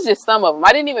 And that was just some of them.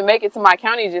 I didn't even make it to my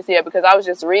county just yet because I was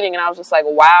just reading and I was just like,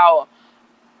 wow,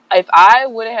 if I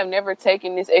would have never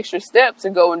taken this extra step to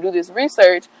go and do this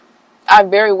research, I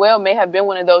very well may have been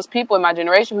one of those people in my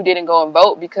generation who didn't go and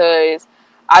vote because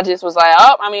I just was like,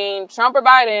 Trump or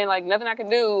Biden, like nothing I can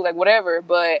do, like whatever.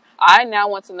 But I now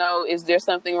want to know, is there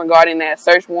something regarding that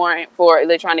search warrant for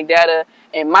electronic data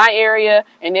in my area?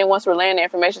 And then once we're laying the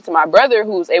information to my brother,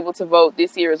 who's able to vote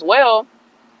this year as well,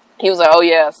 he was like, oh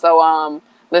yeah, so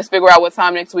let's figure out what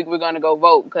time next week we're going to go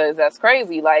vote, because that's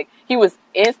crazy. Like, he was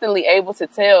instantly able to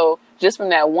tell just from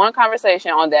that one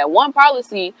conversation on that one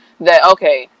policy that,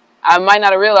 okay, I might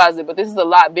not have realized it, but this is a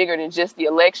lot bigger than just the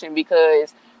election,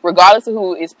 because regardless of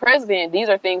who is president, these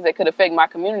are things that could affect my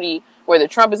community, whether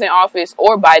Trump is in office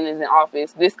or Biden is in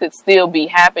office. This could still be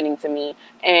happening to me.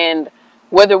 And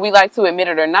whether we like to admit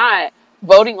it or not,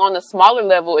 voting on the smaller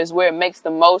level is where it makes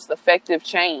the most effective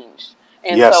change.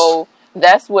 And so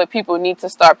that's what people need to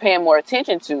start paying more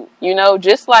attention to. You know,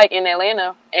 just like in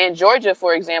Atlanta and Georgia,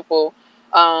 for example,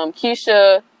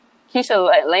 Keisha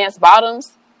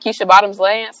Bottoms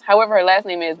Lance, however her last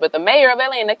name is, but the mayor of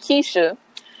Atlanta, Keisha,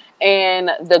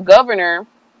 and the governor,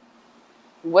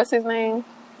 what's his name?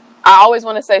 I always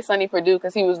want to say Sonny Perdue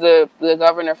because he was the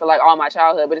governor for like all my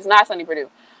childhood, but it's not Sonny Perdue.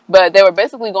 But they were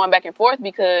basically going back and forth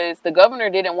because the governor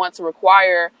didn't want to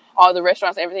require all the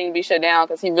restaurants and everything to be shut down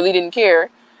because he really didn't care.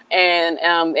 And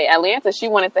in Atlanta, she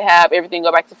wanted to have everything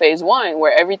go back to phase 1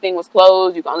 where everything was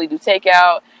closed. You can only do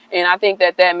takeout. And I think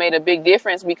that made a big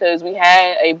difference because we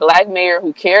had a black mayor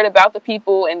who cared about the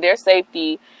people and their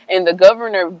safety. And the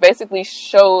governor basically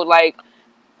showed, like,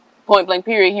 point blank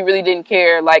period, he really didn't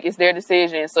care. Like, it's their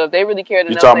decision. So if they really cared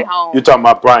enough to stay home. You're talking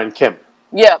about Brian Kemp.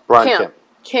 Yeah, Brian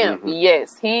Kemp,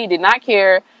 yes. He did not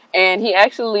care. And he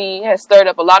actually has stirred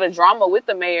up a lot of drama with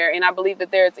the mayor. And I believe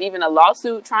that there's even a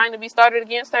lawsuit trying to be started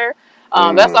against her.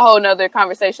 That's a whole nother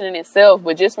conversation in itself.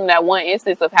 But just from that one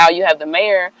instance of how you have the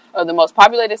mayor of the most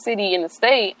populated city in the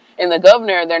state and the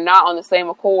governor, they're not on the same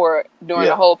accord during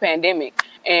the whole pandemic.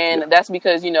 And that's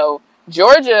because, you know,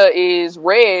 Georgia is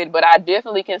red, but I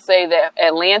definitely can say that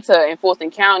Atlanta and Fulton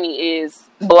County is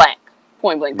black.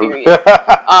 Point blank period.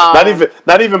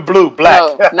 Not even blue, black.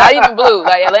 No, not even blue.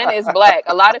 Like, Atlanta is black.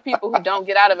 A lot of people who don't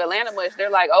get out of Atlanta much,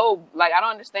 they're like, oh, like, I don't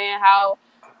understand how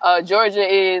Georgia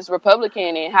is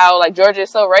Republican and how, like, Georgia is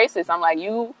so racist. I'm like,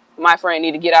 you, my friend,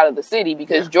 need to get out of the city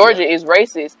because Georgia is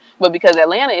racist. But because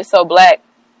Atlanta is so black,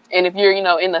 and if you're, you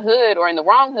know, in the hood or in the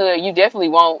wrong hood, you definitely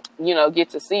won't, you know, get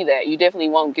to see that. You definitely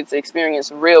won't get to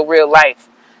experience real life.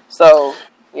 So,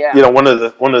 yeah. You know, one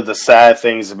of the sad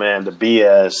things, man, the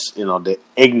BS, you know, the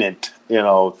ignorant, you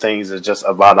know, things is just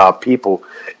about our people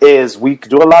is we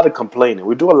do a lot of complaining.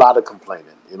 We do a lot of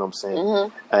complaining, you know what I'm saying?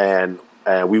 Mm-hmm.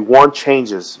 And we want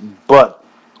changes, but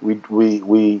we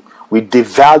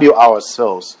devalue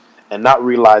ourselves and not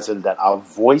realizing that our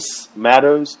voice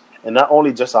matters, and not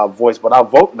only just our voice, but our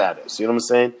vote matters. You know what I'm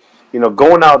saying? You know,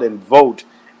 going out and vote,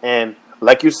 and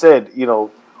like you said, you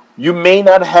know, you may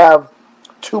not have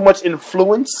too much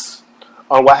influence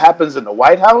on what happens in the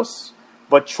White House,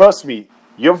 but trust me,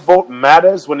 your vote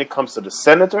matters when it comes to the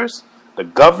senators, the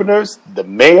governors, the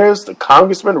mayors, the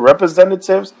congressmen,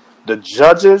 representatives, the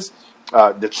judges,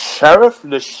 the sheriff,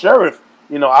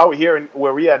 you know, out here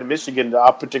where we at in Michigan,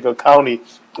 our particular county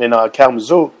in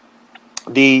Kalamazoo,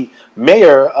 the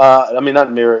mayor,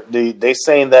 they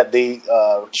saying that the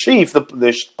chief,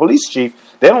 the police chief,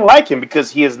 they don't like him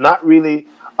because he has not really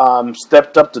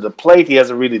stepped up to the plate. He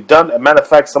hasn't really done. As a matter of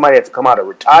fact, somebody had to come out of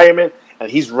retirement,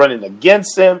 and he's running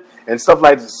against him and stuff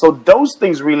like this. So those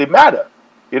things really matter,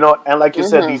 you know. And like you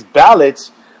said, these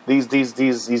ballots,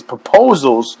 these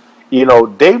proposals, you know,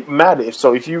 they matter.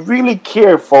 If you really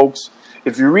care, folks,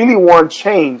 if you really want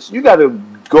change, you got to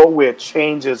go where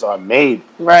changes are made.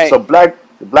 Right. So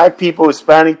black people,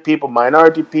 Hispanic people,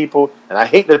 minority people, and I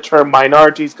hate the term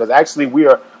minorities because actually we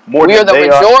are more than they are. We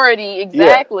are the majority,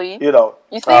 exactly. Yeah, you know.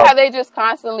 You see how they just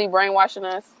constantly brainwashing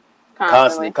us?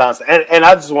 Constantly. And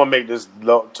I just want to make this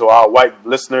to our white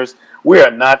listeners. We are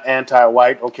not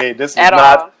anti-white, okay? This is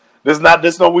not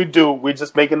what we do. We're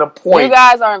just making a point. You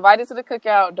guys are invited to the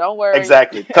cookout. Don't worry.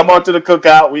 Exactly. Come on to the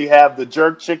cookout. We have the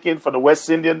jerk chicken for the West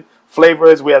Indian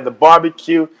flavors. We have the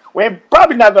barbecue. We're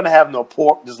probably not going to have no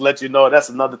pork. Just let you know. That's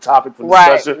another topic for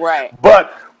discussion. Right.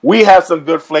 But we have some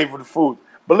good flavored food.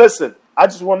 But listen, I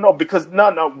just want to know because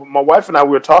my wife and I,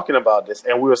 we were talking about this,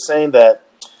 and we were saying that,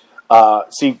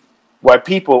 white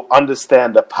people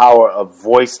understand the power of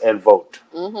voice and vote.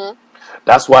 Mm-hmm.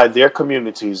 That's why their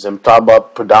communities, I'm talking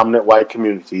about predominant white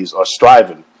communities, are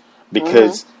striving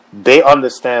because they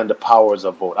understand the powers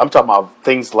of vote. I'm talking about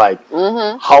things like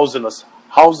housing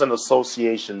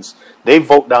associations. They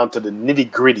vote down to the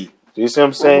nitty gritty. Do you see what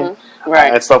I'm saying?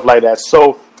 Right. And stuff like that.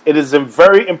 So it is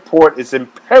very important. It's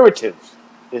imperative.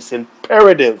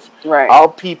 Right. Our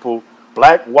people,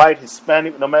 black, white,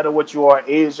 Hispanic, no matter what you are,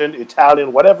 Asian,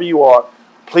 Italian, whatever you are,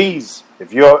 please,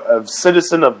 if you're a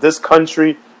citizen of this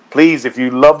country, please, if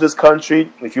you love this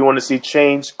country, if you want to see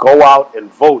change, go out and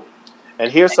vote.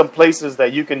 And here's some places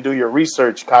that you can do your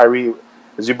research, Kyrie.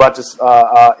 As you're about to,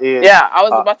 I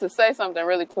was about to say something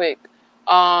really quick.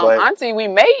 Auntie, we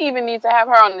may even need to have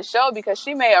her on the show because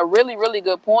she made a really, really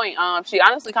good point. She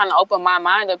honestly kind of opened my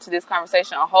mind up to this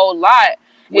conversation a whole lot.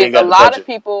 It's a lot of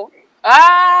people.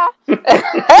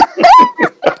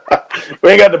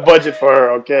 ain't got the budget for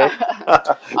her, okay?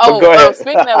 Go ahead.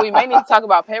 Speaking of, we may need to talk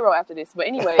about payroll after this. But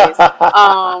anyways,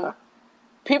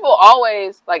 people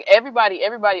always, like, everybody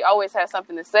always has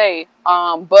something to say.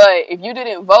 But if you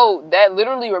didn't vote, that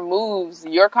literally removes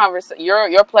your place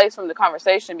from the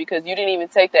conversation, because you didn't even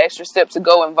take the extra step to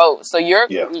go and vote. So you're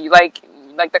like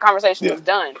the conversation is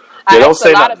done. I asked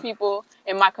a lot of people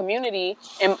in my community,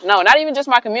 and no, not even just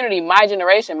my community, my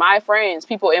generation, my friends,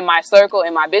 people in my circle,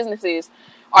 in my businesses,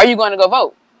 are you going to go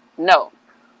vote? No.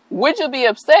 Would you be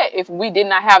upset if we did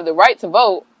not have the right to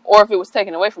vote, or if it was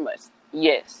taken away from us?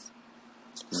 Yes.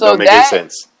 So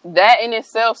that in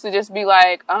itself to just be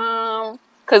like,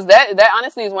 because that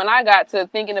honestly is when I got to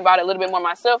thinking about it a little bit more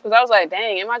myself, because I was like,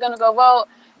 dang, am I going to go vote?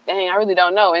 Dang, I really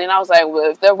don't know. And then I was like, well,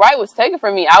 if the right was taken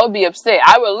from me, I would be upset.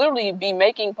 I would literally be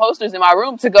making posters in my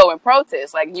room to go and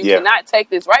protest. Like, you cannot take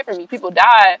this right from me. People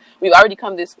died. We've already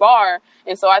come this far.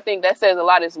 And so I think that says a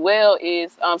lot as well,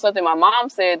 is something my mom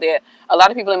said, that a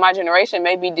lot of people in my generation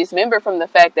may be dismembered from the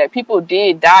fact that people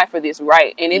did die for this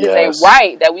right. And it is a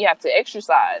right that we have to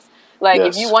exercise. Like,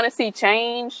 if you want to see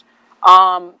change,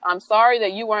 I'm sorry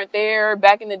that you weren't there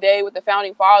back in the day with the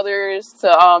founding fathers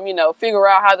to, figure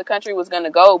out how the country was going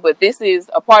to go. But this is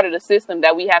a part of the system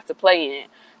that we have to play in,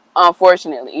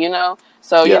 unfortunately,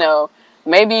 So,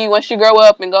 maybe once you grow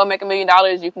up and go make $1 million,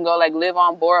 you can go like live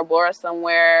on Bora Bora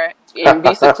somewhere and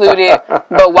be secluded.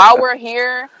 But while we're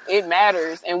here, it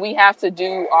matters, and we have to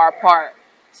do our part.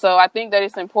 So I think that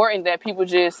it's important that people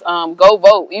just go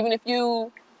vote. Even if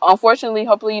you, unfortunately,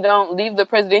 hopefully you don't leave the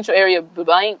presidential area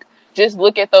blank. Just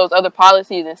look at those other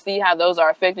policies and see how those are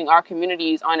affecting our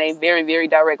communities on a very, very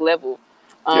direct level.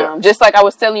 Just like I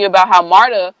was telling you about how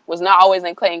MARTA was not always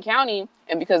in Clayton County,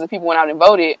 and because the people went out and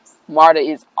voted, MARTA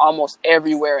is almost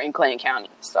everywhere in Clayton County.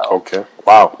 So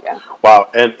wow.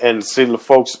 And see, the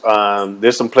folks,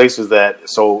 there's some places that,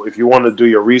 so if you want to do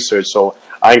your research, so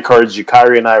I encourage you,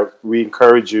 Kyrie and I, we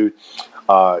encourage you,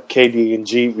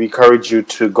 KDG, we encourage you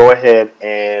to go ahead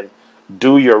and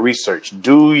do your research.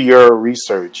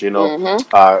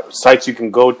 Sites you can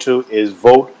go to is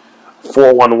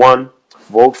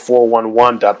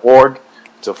vote411.org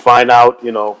to find out,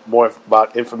 more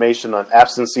about information on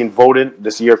absentee voting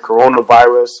this year,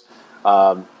 coronavirus.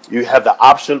 You have the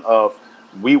option of,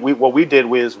 what we did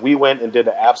was we went and did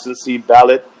an absentee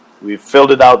ballot. We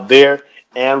filled it out there,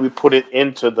 and we put it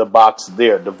into the box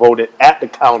there to vote it at the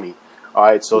county. All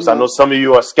right. So I know some of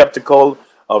you are skeptical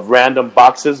of random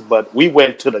boxes, but we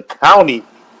went to the county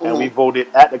and we voted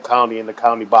at the county in the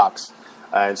county box.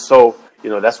 And so,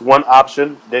 that's one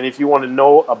option. Then if you want to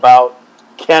know about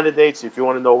candidates, if you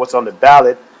want to know what's on the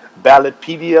ballot,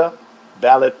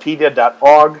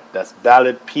 ballotpedia.org. That's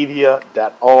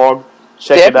ballotpedia.org.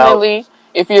 Check it out.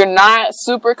 If you're not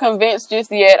super convinced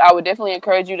just yet, I would definitely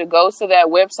encourage you to go to that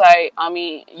website. I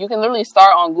mean, you can literally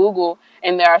start on Google,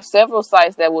 and there are several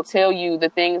sites that will tell you the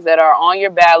things that are on your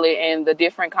ballot and the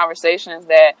different conversations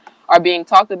that are being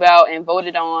talked about and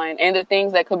voted on, and the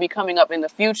things that could be coming up in the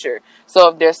future. So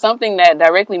if there's something that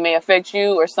directly may affect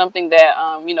you, or something that,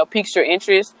 piques your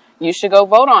interest, you should go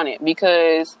vote on it,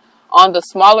 because on the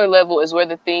smaller level is where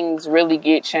the things really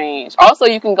get changed. Also,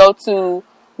 you can go to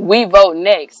We Vote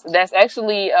Next. That's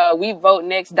actually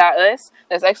wevotenext.us.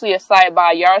 That's actually a site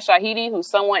by Yara Shahidi, who's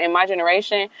someone in my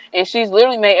generation, and she's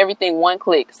literally made everything one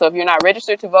click. So if you're not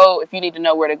registered to vote, if you need to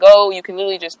know where to go, you can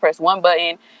literally just press one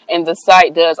button, and the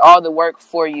site does all the work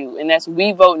for you. And that's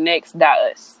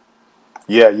wevotenext.us.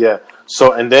 Yeah.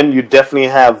 So, and then you definitely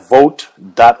have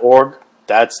vote.org.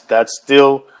 That's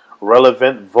still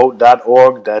relevant.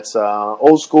 Vote.org. That's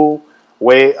old school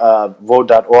way,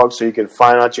 vote.org, so you can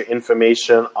find out your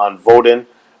information on voting.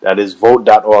 That is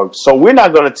vote.org. So we're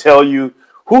not going to tell you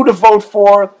who to vote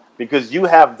for, because you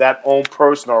have that own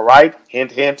personal right.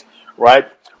 Hint, hint, right?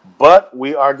 But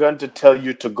we are going to tell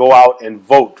you to go out and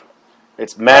vote.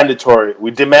 It's mandatory.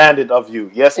 We demand it of you.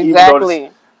 Yes,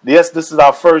 exactly. This is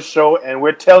our first show, and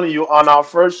we're telling you on our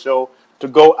first show to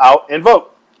go out and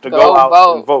vote. Go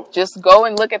out and vote. Just go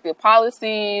and look at the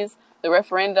policies, the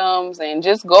referendums, and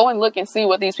just go and look and see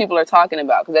what these people are talking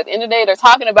about. Because at the end of the day, they're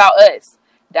talking about us.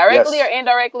 Directly or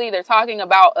indirectly, they're talking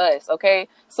about us, okay?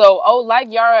 So, like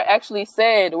Yara actually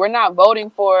said, we're not voting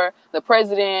for the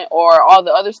president or all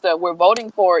the other stuff. We're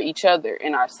voting for each other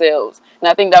and ourselves. And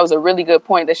I think that was a really good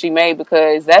point that she made,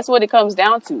 because that's what it comes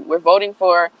down to. We're voting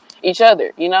for each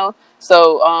other,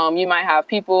 So, you might have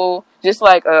people, just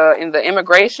like in the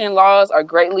immigration laws are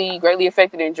greatly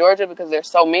affected in Georgia because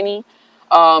there's so many.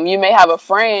 You may have a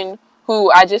friend who,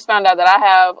 I just found out that I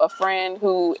have a friend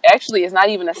who actually is not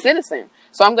even a citizen.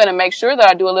 So I'm going to make sure that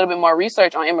I do a little bit more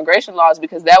research on immigration laws,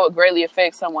 because that would greatly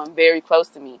affect someone very close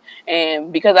to me.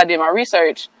 And because I did my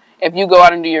research, if you go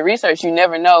out and do your research, you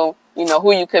never know,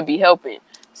 who you could be helping.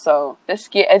 So let's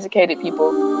get educated,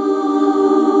 people.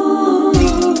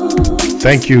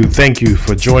 Thank you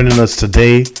for joining us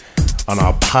today on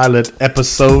our pilot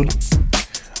episode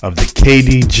of the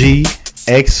KDGXYZ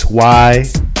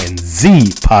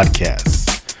Podcast.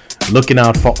 Looking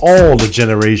out for all the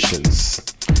generations,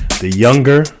 the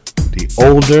younger, the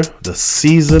older, the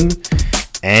seasoned,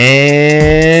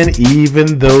 and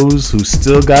even those who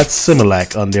still got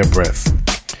Similac on their breath.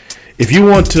 If you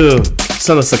want to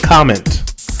send us a comment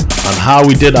on how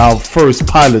we did our first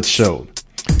pilot show,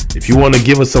 if you want to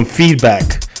give us some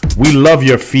feedback, we love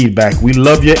your feedback. We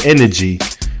love your energy.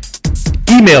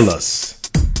 Email us,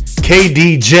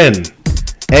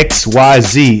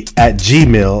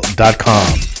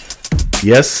 KDGXYZ@gmail.com.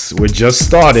 Yes, we're just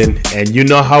starting, and you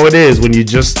know how it is when you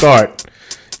just start.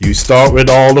 You start with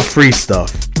all the free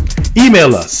stuff.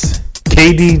 Email us,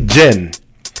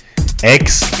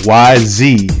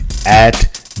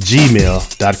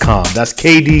 KDGenXYZ@gmail.com. That's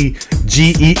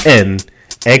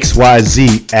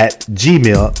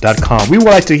KDGenXYZ@gmail.com. We would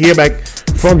like to hear back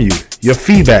from you, your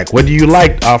feedback. Whether you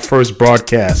liked our first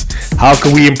broadcast, how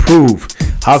can we improve?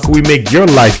 How can we make your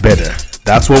life better?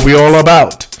 That's what we're all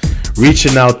about.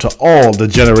 Reaching out to all the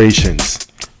generations.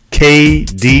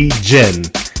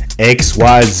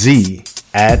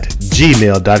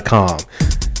 KDGenXYZ@gmail.com.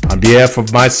 On behalf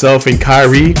of myself and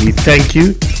Kyrie, we thank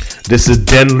you. This is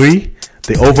Denry,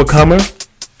 the Overcomer.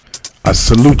 I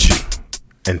salute you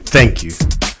and thank you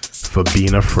for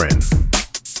being a friend.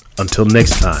 Until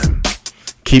next time,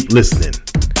 keep listening.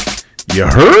 You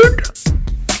heard?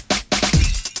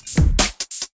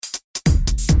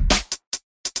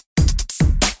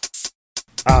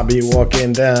 I'll be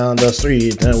walking down the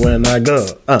street, and when I go,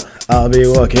 I'll be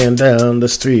walking down the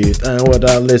street, and what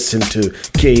I listen to,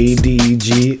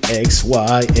 KDGXYZ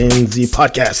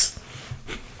Podcast.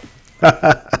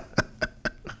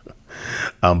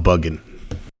 I'm bugging.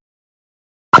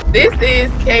 This is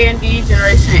KD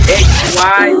Generation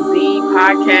XYZ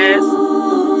Podcast.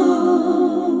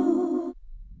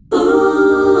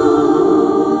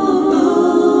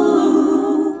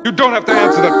 You don't have to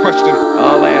answer that question.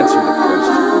 I'll answer the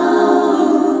question.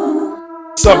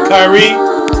 What's up, Kyrie?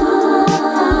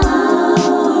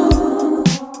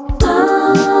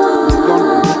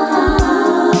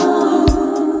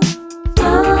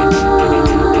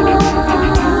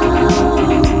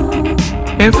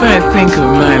 If I think of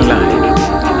my life,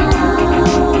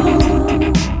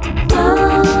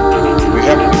 We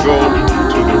have to go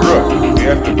to the root. We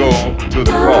have to go to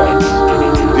the cause.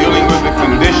 Dealing with the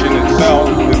condition itself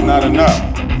is not enough.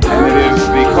 And it is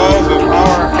because of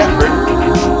our effort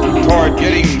toward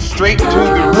getting straight to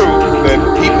the root that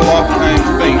people oftentimes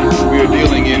think we are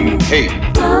dealing in hate.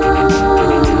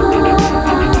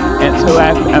 and so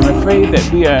I'm afraid that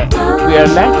we are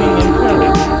lacking in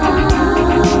courage.